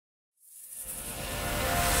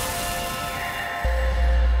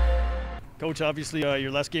Coach, obviously your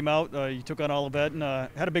last game out, you took on Olivet and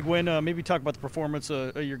had a big win. Maybe talk about the performance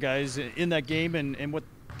of your guys in that game and what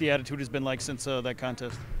the attitude has been like since that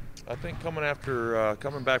contest. I think coming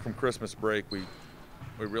back from Christmas break, we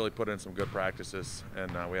really put in some good practices,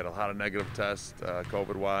 and we had a lot of negative tests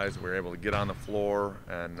COVID-wise. We were able to get on the floor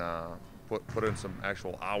and put in some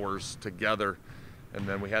actual hours together, and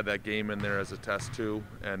then we had that game in there as a test too,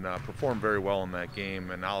 and performed very well in that game.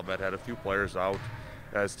 And Olivet had a few players out,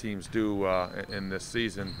 as teams do in this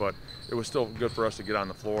season, but it was still good for us to get on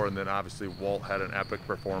the floor. And then obviously Walt had an epic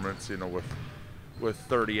performance, you know, with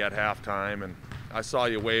 30 at halftime, and I saw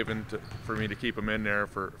you waving for me to keep him in there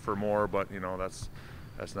for more, but you know that's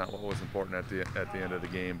not what was important at the end of the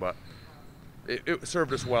game. But it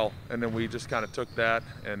served us well, and then we just kind of took that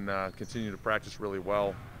and continued to practice really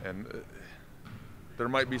well. And there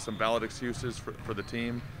might be some valid excuses for the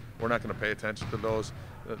team. We're not going to pay attention to those.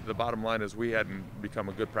 The bottom line is we hadn't become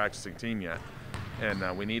a good practicing team yet,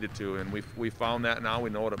 and we needed to, and we found that now.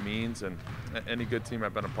 We know what it means, and any good team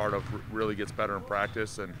I've been a part of really gets better in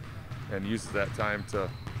practice and uses that time to,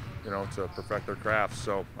 you know, to perfect their craft.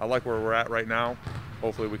 So I like where we're at right now.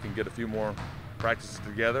 Hopefully we can get a few more practices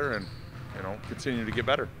together and, you know, continue to get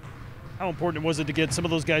better. How important was it to get some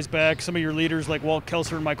of those guys back, some of your leaders like Walt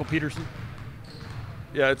Kelser and Michael Peterson?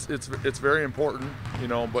 Yeah, it's very important, you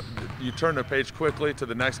know, but you turn the page quickly to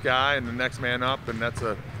the next guy and the next man up, and that's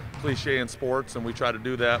a cliche in sports, and we try to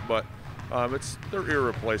do that, but they're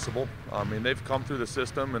irreplaceable. I mean, they've come through the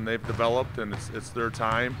system and they've developed, and it's their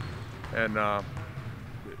time, and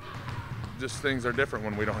just things are different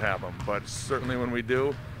when we don't have them, but certainly when we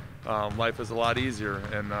do, life is a lot easier.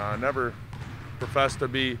 And I never profess to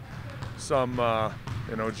be some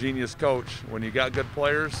you know, genius coach. When you got good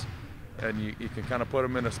players and you can kind of put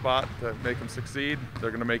them in a spot to make them succeed,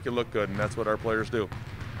 they're going to make you look good, and that's what our players do.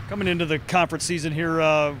 Coming into the conference season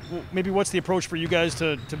here, maybe what's the approach for you guys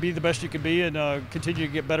to be the best you can be and continue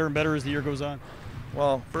to get better and better as the year goes on?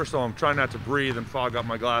 Well, first of all, I'm trying not to breathe and fog up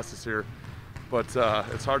my glasses here, but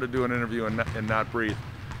it's hard to do an interview and not breathe.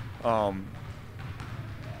 Yeah,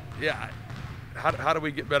 how do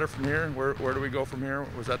we get better from here? Where do we go from here?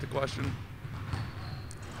 Was that the question?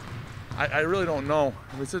 I really don't know.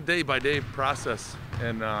 It's a day-by-day process,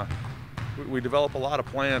 and we develop a lot of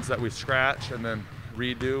plans that we scratch and then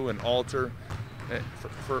redo and alter.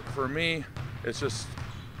 For me, it's just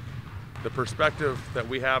the perspective that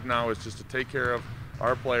we have now is just to take care of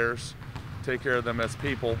our players, take care of them as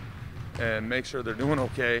people, and make sure they're doing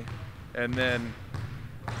okay, and then,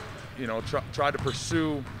 you know, try to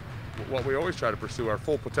pursue what we always try to pursue, our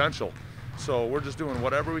full potential. So we're just doing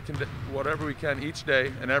whatever we can each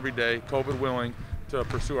day and every day, COVID willing, to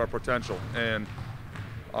pursue our potential. And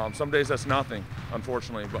some days that's nothing,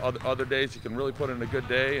 unfortunately, but other days you can really put in a good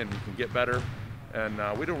day and you can get better. And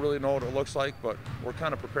we don't really know what it looks like, but we're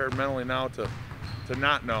kind of prepared mentally now to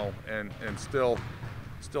not know and still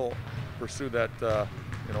pursue that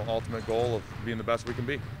you know, ultimate goal of being the best we can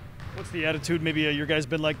be. What's the attitude, maybe your guys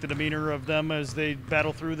been like, the demeanor of them as they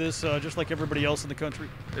battle through this, just like everybody else in the country?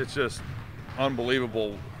 It's just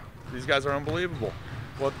unbelievable. These guys are unbelievable.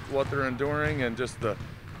 What they're enduring, and just the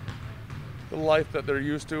life that they're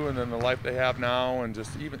used to, and then the life they have now, and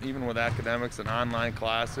just even with academics and online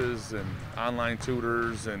classes and online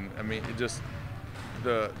tutors, and I mean, it just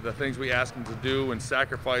the things we ask them to do and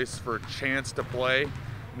sacrifice for a chance to play,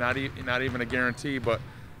 not even a guarantee, but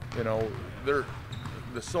you know, the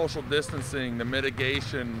social distancing, the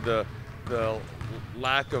mitigation, the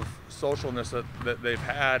lack of socialness that they've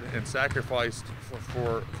had and sacrificed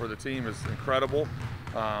for the team is incredible,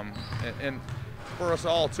 and for us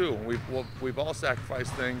all too. We've all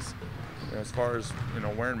sacrificed things, you know, as far as, you know,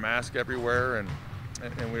 wearing masks everywhere, and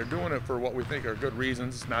we're doing it for what we think are good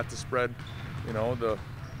reasons, not to spread, you know, the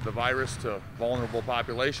virus to vulnerable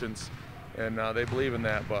populations, and they believe in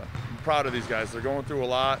that. But I'm proud of these guys. They're going through a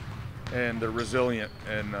lot, and they're resilient,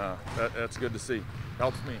 and that's good to see.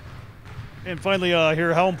 Helps me. And finally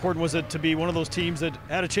here, how important was it to be one of those teams that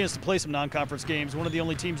had a chance to play some non-conference games, one of the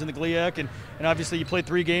only teams in the GLIAC, and obviously you played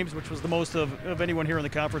 3 games, which was the most of anyone here in the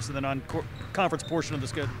conference in the non-conference portion of the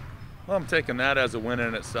schedule? Well, I'm taking that as a win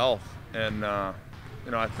in itself, and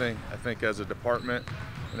you know, I think as a department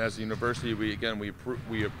and as a university, we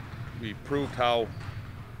proved how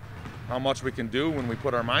much we can do when we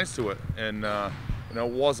put our minds to it. And you know,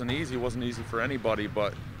 it wasn't easy for anybody,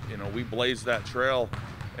 but you know, we blazed that trail,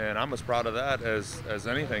 and I'm as proud of that as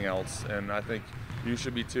anything else. And I think you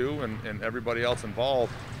should be too, and everybody else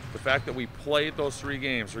involved. The fact that we played those 3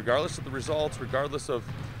 games, regardless of the results, regardless of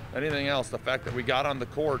anything else, the fact that we got on the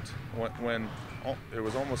court when it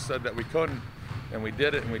was almost said that we couldn't, and we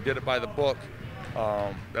did it by the book,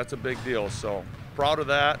 That's a big deal. So proud of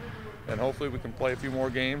that, and hopefully we can play a few more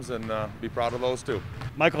games and be proud of those too.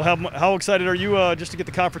 Michael, how excited are you just to get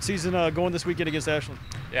the conference season going this weekend against Ashland?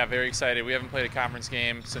 Yeah, very excited. We haven't played a conference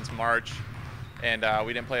game since March, and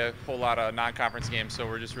we didn't play a whole lot of non-conference games, so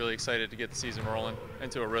we're just really excited to get the season rolling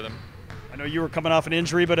into a rhythm. I know you were coming off an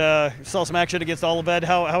injury, but saw some action against Olivet.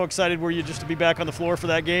 How excited were you just to be back on the floor for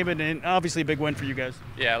that game, and obviously a big win for you guys?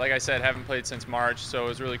 Yeah, like I said, haven't played since March, so it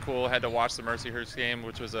was really cool. Had to watch the Mercyhurst game,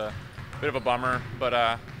 which was a bit of a bummer, but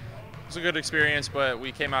it was a good experience. But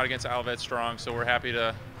we came out against Olivet strong, so we're happy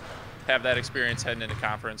to have that experience heading into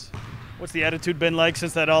conference. What's the attitude been like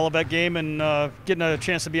since that Olivet game and getting a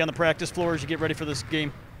chance to be on the practice floor as you get ready for this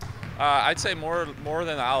game? I'd say more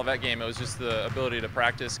than the Olivet game. It was just the ability to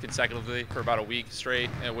practice consecutively for about a week straight,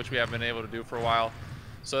 which we haven't been able to do for a while.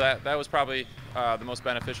 So that was probably the most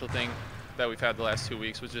beneficial thing that we've had the last 2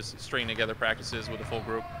 weeks, was just stringing together practices with a full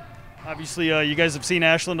group. Obviously, you guys have seen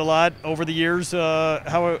Ashland a lot over the years.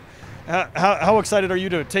 How excited are you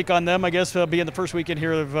to take on them, I guess, being the first weekend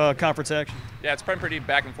here of conference action? Yeah, it's been pretty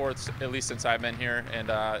back and forth, at least since I've been here, and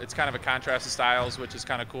it's kind of a contrast of styles, which is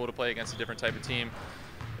kind of cool to play against a different type of team,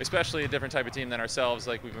 especially a different type of team than ourselves,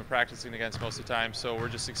 like we've been practicing against most of the time. So we're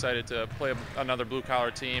just excited to play another blue-collar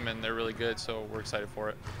team, and they're really good, so we're excited for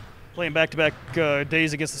it. Playing back-to-back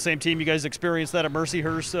days against the same team, you guys experienced that at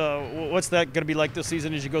Mercyhurst. What's that going to be like this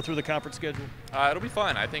season as you go through the conference schedule? It'll be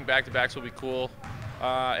fun. I think back-to-backs will be cool.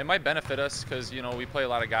 It might benefit us because, we play a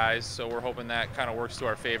lot of guys, so we're hoping that kind of works to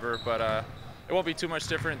our favor. But it won't be too much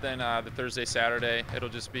different than the Thursday, Saturday. It'll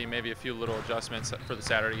just be maybe a few little adjustments for the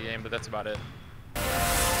Saturday game, but that's about it.